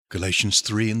Galatians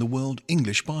 3 in the World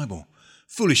English Bible.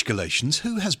 Foolish Galatians,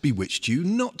 who has bewitched you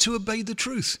not to obey the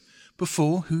truth,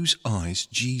 before whose eyes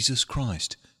Jesus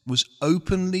Christ was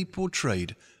openly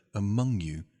portrayed among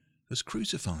you as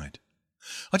crucified?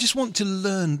 I just want to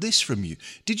learn this from you.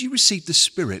 Did you receive the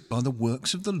Spirit by the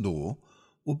works of the law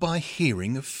or by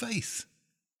hearing of faith?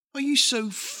 Are you so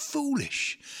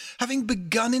foolish? Having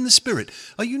begun in the Spirit,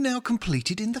 are you now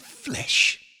completed in the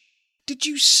flesh? Did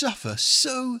you suffer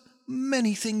so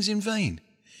many things in vain,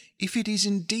 if it is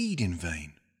indeed in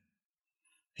vain?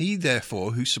 He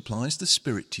therefore who supplies the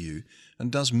Spirit to you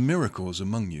and does miracles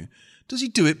among you, does he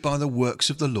do it by the works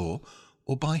of the law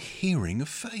or by hearing of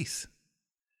faith?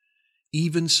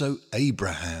 Even so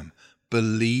Abraham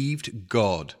believed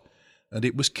God, and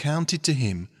it was counted to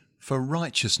him for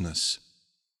righteousness.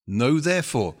 Know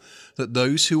therefore that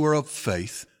those who are of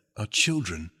faith are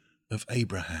children of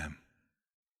Abraham.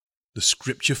 The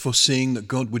Scripture, foreseeing that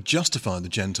God would justify the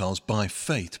Gentiles by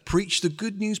faith, preached the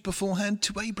good news beforehand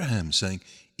to Abraham, saying,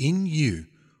 "In you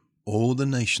all the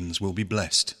nations will be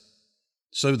blessed."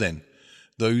 So then,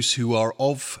 those who are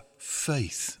of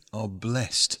faith are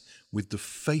blessed with the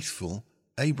faithful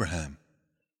Abraham.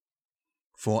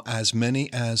 For as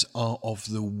many as are of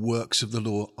the works of the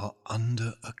law are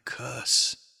under a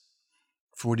curse.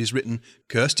 For it is written,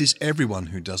 "Cursed is everyone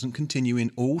who doesn't continue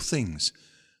in all things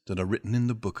that are written in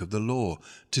the book of the law,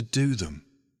 to do them."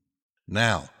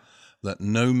 Now, that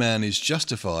no man is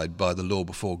justified by the law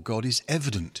before God is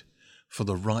evident, for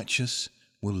the righteous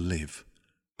will live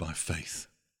by faith.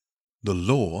 The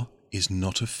law is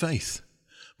not of faith,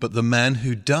 but the man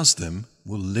who does them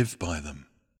will live by them.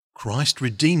 Christ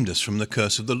redeemed us from the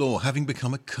curse of the law, having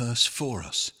become a curse for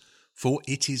us. For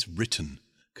it is written,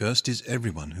 "Cursed is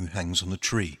everyone who hangs on a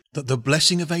tree," that the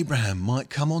blessing of Abraham might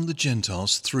come on the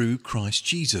Gentiles through Christ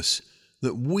Jesus,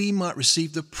 that we might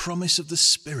receive the promise of the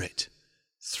Spirit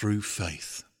through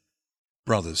faith.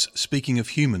 Brothers, speaking of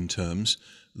human terms,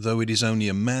 though it is only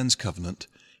a man's covenant,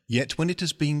 yet when it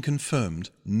has been confirmed,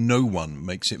 no one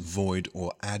makes it void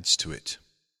or adds to it.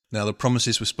 Now the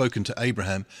promises were spoken to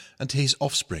Abraham and to his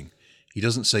offspring. He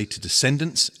doesn't say to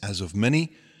descendants, as of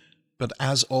many, but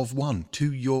as of one,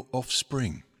 to your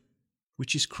offspring,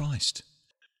 which is Christ.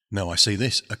 Now I say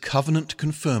this, a covenant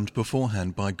confirmed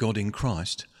beforehand by God in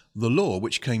Christ, the law,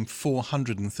 which came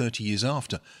 430 years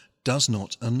after, does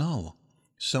not annul,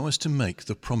 so as to make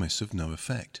the promise of no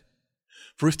effect.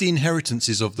 For if the inheritance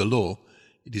is of the law,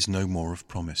 it is no more of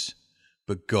promise,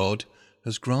 but God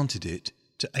has granted it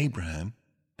to Abraham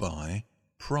by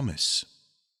promise.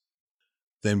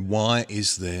 Then why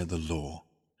is there the law?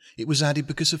 It was added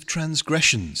because of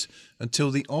transgressions, until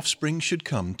the offspring should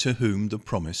come to whom the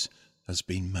promise has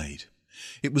been made.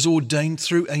 It was ordained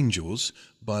through angels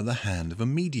by the hand of a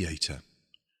mediator.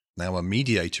 Now a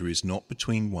mediator is not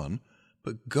between one,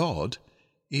 but God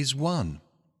is one.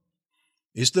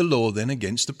 Is the law then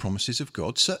against the promises of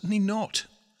God? Certainly not.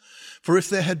 For if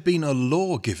there had been a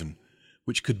law given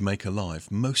which could make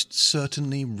alive, most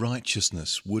certainly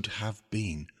righteousness would have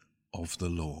been of the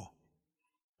law.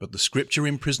 But the Scripture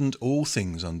imprisoned all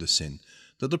things under sin,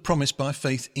 that the promise by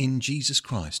faith in Jesus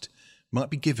Christ might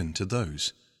be given to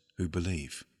those who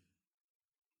believe.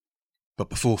 But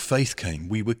before faith came,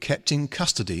 we were kept in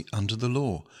custody under the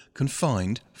law,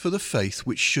 confined for the faith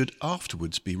which should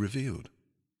afterwards be revealed.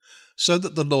 So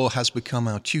that the law has become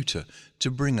our tutor to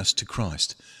bring us to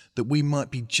Christ, that we might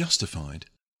be justified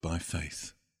by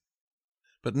faith.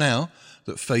 But now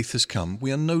that faith has come,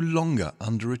 we are no longer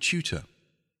under a tutor.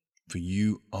 For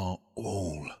you are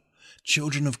all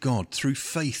children of God through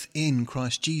faith in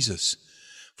Christ Jesus.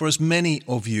 For as many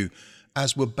of you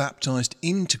as were baptized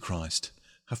into Christ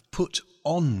have put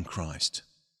on Christ.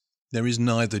 There is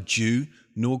neither Jew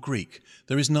nor Greek.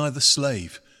 There is neither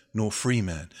slave nor free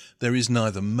man. There is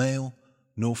neither male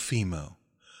nor female.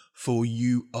 For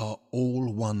you are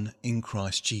all one in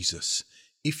Christ Jesus.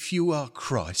 If you are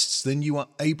Christ's, then you are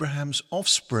Abraham's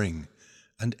offspring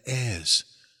and heirs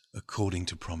according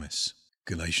to promise.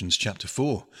 Galatians chapter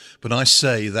 4. But I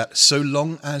say that so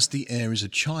long as the heir is a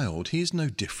child, he is no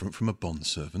different from a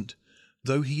bondservant,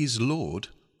 though he is Lord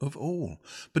of all,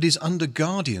 but is under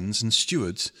guardians and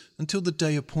stewards until the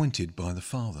day appointed by the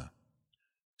Father.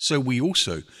 So we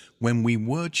also, when we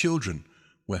were children,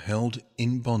 were held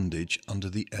in bondage under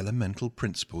the elemental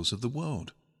principles of the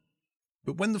world.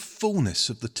 But when the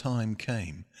fullness of the time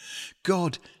came,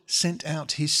 God sent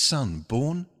out his Son,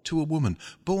 born to a woman,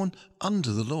 born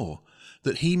under the law,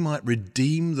 that he might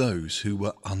redeem those who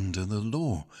were under the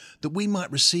law, that we might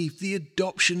receive the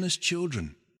adoption as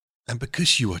children. And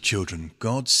because you are children,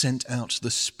 God sent out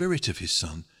the Spirit of his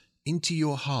Son into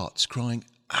your hearts, crying,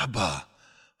 "Abba,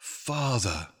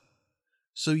 Father."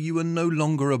 So you are no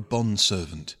longer a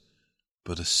bondservant,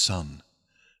 but a son,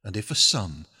 and if a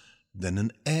son, then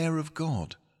an heir of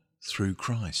God through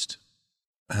Christ.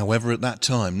 However, at that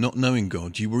time, not knowing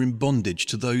God, you were in bondage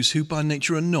to those who by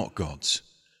nature are not gods.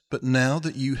 But now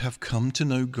that you have come to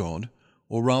know God,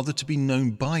 or rather to be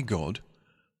known by God,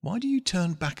 why do you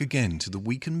turn back again to the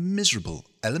weak and miserable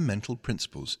elemental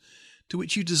principles to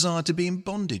which you desire to be in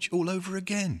bondage all over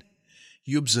again?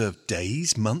 You observe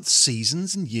days, months,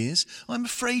 seasons, and years. I am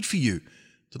afraid for you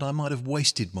that I might have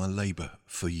wasted my labour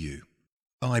for you.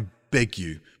 I beg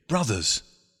you, brothers,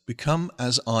 become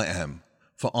as I am,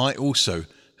 for I also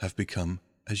have become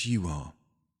as you are.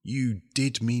 You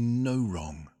did me no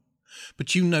wrong.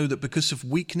 But you know that because of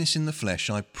weakness in the flesh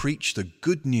I preached the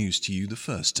good news to you the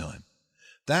first time.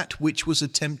 That which was a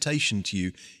temptation to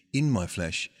you in my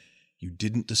flesh you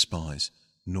didn't despise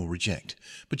nor reject,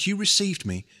 but you received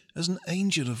me as an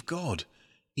angel of God,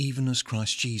 even as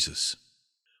Christ Jesus.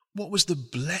 What was the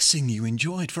blessing you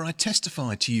enjoyed? For I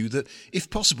testify to you that, if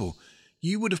possible,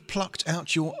 you would have plucked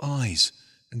out your eyes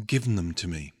and given them to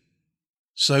me.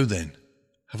 So then,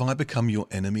 have I become your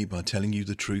enemy by telling you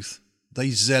the truth? They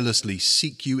zealously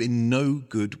seek you in no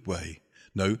good way.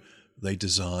 No, they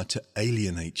desire to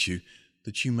alienate you,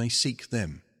 that you may seek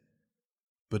them.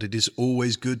 But it is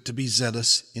always good to be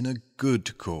zealous in a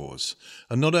good cause,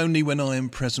 and not only when I am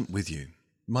present with you.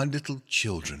 My little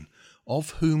children,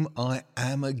 of whom I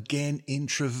am again in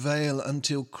travail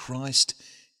until Christ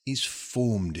is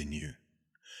formed in you.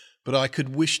 But I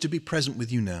could wish to be present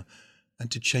with you now,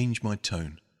 and to change my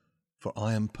tone, for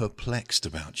I am perplexed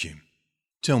about you.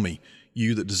 Tell me,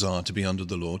 you that desire to be under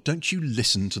the law, don't you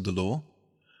listen to the law?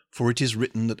 For it is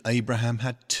written that Abraham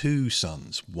had 2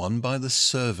 sons, one by the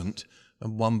servant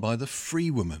and one by the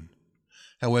free woman.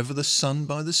 However, the son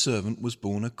by the servant was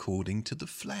born according to the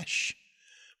flesh,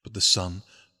 but the son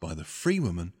by the free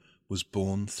woman was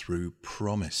born through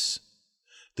promise.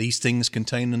 These things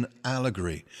contain an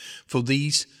allegory, for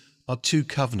these are 2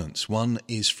 covenants. One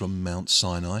is from Mount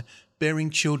Sinai, bearing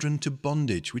children to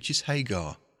bondage, which is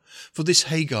Hagar. For this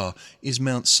Hagar is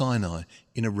Mount Sinai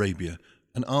in Arabia,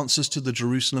 and answers to the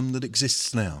Jerusalem that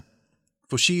exists now,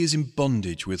 for she is in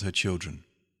bondage with her children.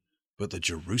 But the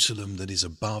Jerusalem that is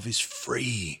above is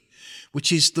free,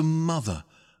 which is the mother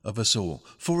of us all.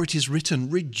 For it is written,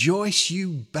 Rejoice,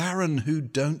 you barren who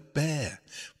don't bear.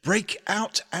 Break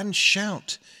out and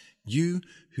shout, you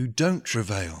who don't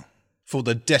travail. For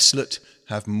the desolate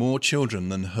have more children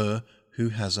than her who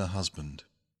has a husband.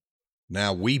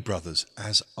 Now we, brothers,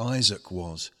 as Isaac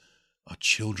was, are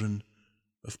children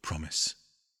of promise.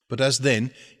 But as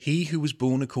then he who was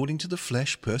born according to the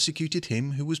flesh persecuted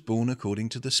him who was born according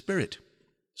to the Spirit,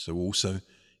 so also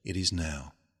it is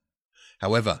now.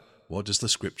 However, what does the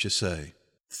Scripture say?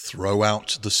 Throw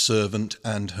out the servant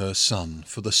and her son,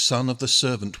 for the son of the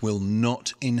servant will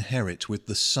not inherit with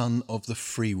the son of the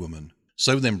free woman.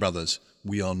 So then, brothers,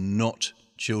 we are not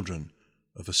children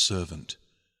of a servant,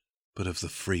 but of the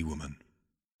free woman.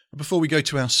 Before we go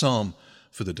to our psalm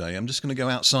for the day, I'm just going to go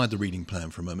outside the reading plan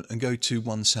for a moment and go to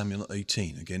 1 Samuel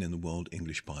 18, again in the World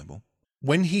English Bible.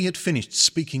 When he had finished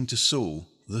speaking to Saul,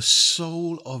 the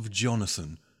soul of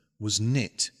Jonathan was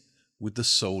knit with the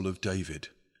soul of David,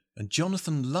 and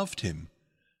Jonathan loved him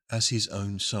as his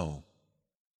own soul.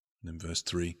 And then verse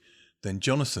 3, then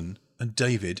Jonathan and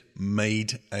David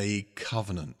made a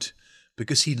covenant,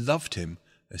 because he loved him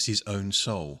as his own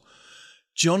soul.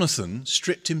 Jonathan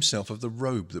stripped himself of the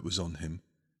robe that was on him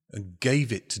and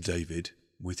gave it to David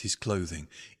with his clothing,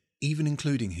 even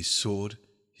including his sword,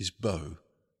 his bow,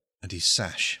 and his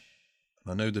sash.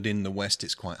 And I know that in the West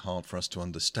it's quite hard for us to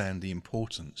understand the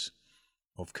importance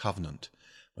of covenant.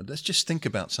 But let's just think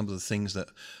about some of the things that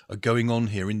are going on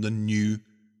here in the new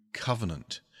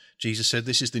covenant. Jesus said,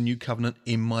 this is the new covenant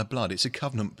in my blood. It's a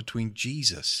covenant between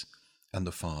Jesus and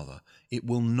the Father. It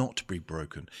will not be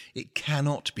broken. It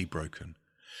cannot be broken.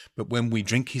 But when we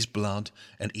drink his blood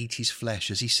and eat his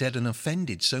flesh, as he said and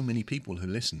offended so many people who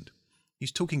listened,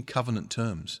 he's talking covenant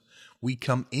terms. We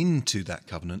come into that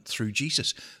covenant through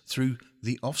Jesus, through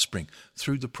the offspring,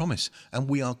 through the promise, and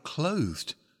we are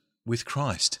clothed with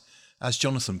Christ. As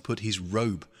Jonathan put his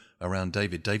robe around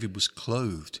David, David was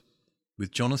clothed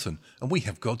with Jonathan, and we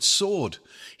have God's sword.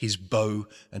 His bow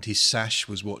and his sash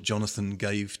was what Jonathan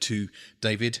gave to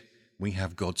David. We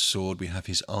have God's sword, we have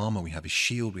his armour, we have his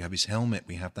shield, we have his helmet,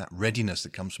 we have that readiness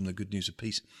that comes from the good news of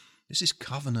peace. This is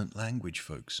covenant language,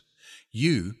 folks.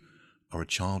 You are a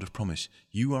child of promise.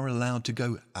 You are allowed to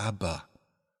go, Abba,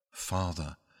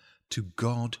 Father, to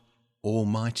God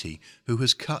Almighty, who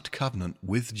has cut covenant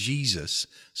with Jesus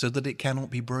so that it cannot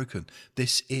be broken.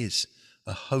 This is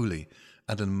a holy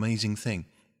and an amazing thing.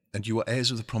 And you are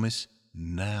heirs of the promise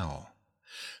now.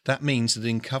 That means that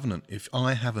in covenant, if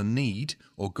I have a need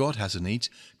or God has a need,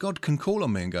 God can call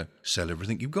on me and go, sell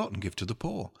everything you've got and give to the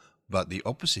poor. But the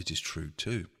opposite is true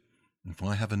too. If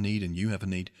I have a need and you have a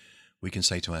need, we can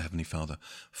say to our Heavenly Father,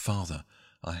 Father,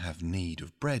 I have need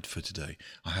of bread for today.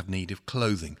 I have need of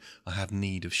clothing. I have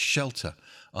need of shelter.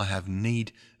 I have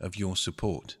need of your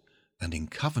support. And in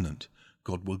covenant,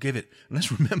 God will give it. And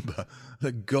let's remember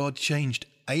that God changed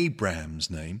Abraham's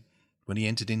name when he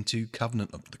entered into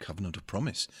the covenant of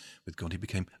promise with God. He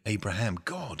became Abraham.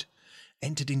 God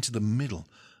entered into the middle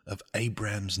of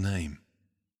Abraham's name.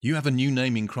 You have a new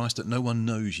name in Christ that no one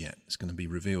knows yet. It's going to be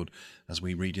revealed as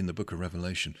we read in the book of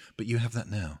Revelation. But you have that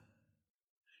now.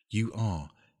 You are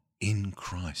in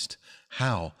Christ.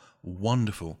 How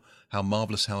wonderful, how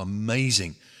marvelous, how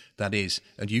amazing that is.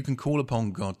 And you can call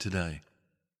upon God today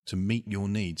to meet your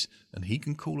needs, and he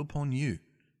can call upon you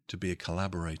to be a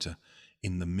collaborator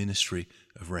in the ministry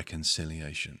of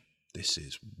reconciliation. This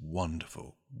is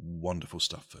wonderful, wonderful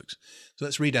stuff, folks. So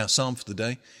let's read our psalm for the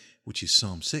day, which is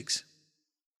Psalm 6.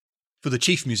 For the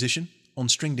chief musician, on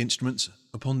stringed instruments,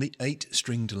 upon the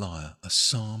 8-stringed lyre, a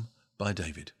psalm by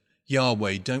David.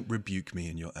 Yahweh, don't rebuke me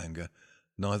in your anger,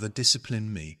 neither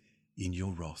discipline me in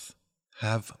your wrath.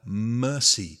 Have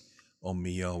mercy on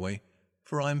me, Yahweh,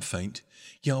 for I am faint.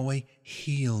 Yahweh,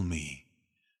 heal me,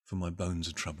 for my bones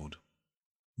are troubled.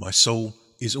 My soul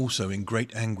is also in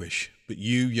great anguish, but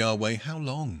you, Yahweh, how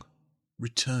long?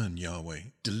 Return, Yahweh,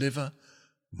 deliver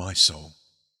my soul,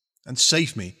 and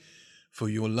save me for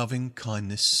your loving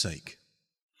kindness' sake.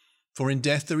 For in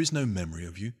death there is no memory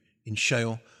of you. In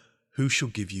Sheol, who shall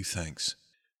give you thanks?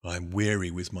 I am weary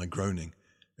with my groaning.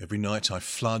 Every night I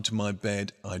flood my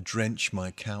bed, I drench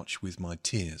my couch with my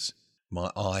tears.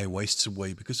 My eye wastes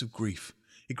away because of grief.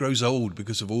 It grows old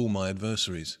because of all my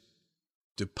adversaries.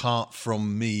 Depart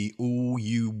from me, all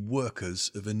you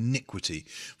workers of iniquity,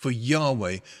 for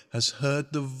Yahweh has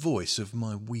heard the voice of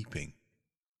my weeping.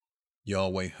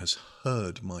 Yahweh has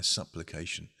heard my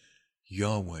supplication.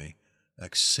 Yahweh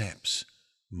accepts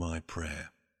my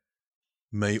prayer.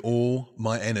 May all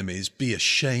my enemies be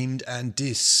ashamed and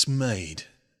dismayed.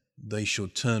 They shall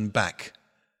turn back.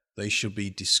 They shall be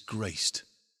disgraced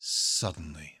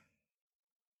suddenly.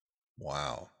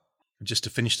 Wow. Just to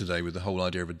finish today with the whole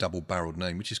idea of a double-barreled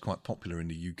name, which is quite popular in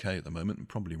the UK at the moment and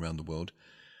probably around the world.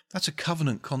 That's a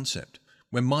covenant concept.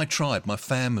 When my tribe, my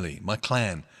family, my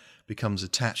clan becomes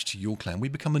attached to your clan, we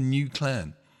become a new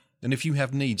clan. And if you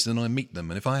have needs, then I meet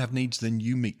them. And if I have needs, then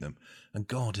you meet them. And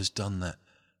God has done that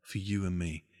for you and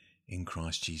me in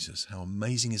Christ Jesus. How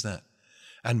amazing is that?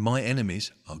 And my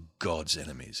enemies are God's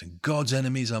enemies. And God's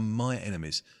enemies are my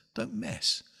enemies. Don't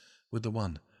mess with the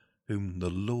one whom the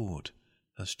Lord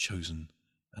has chosen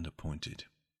and appointed.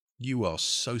 You are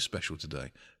so special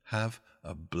today. Have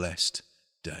a blessed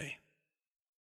day.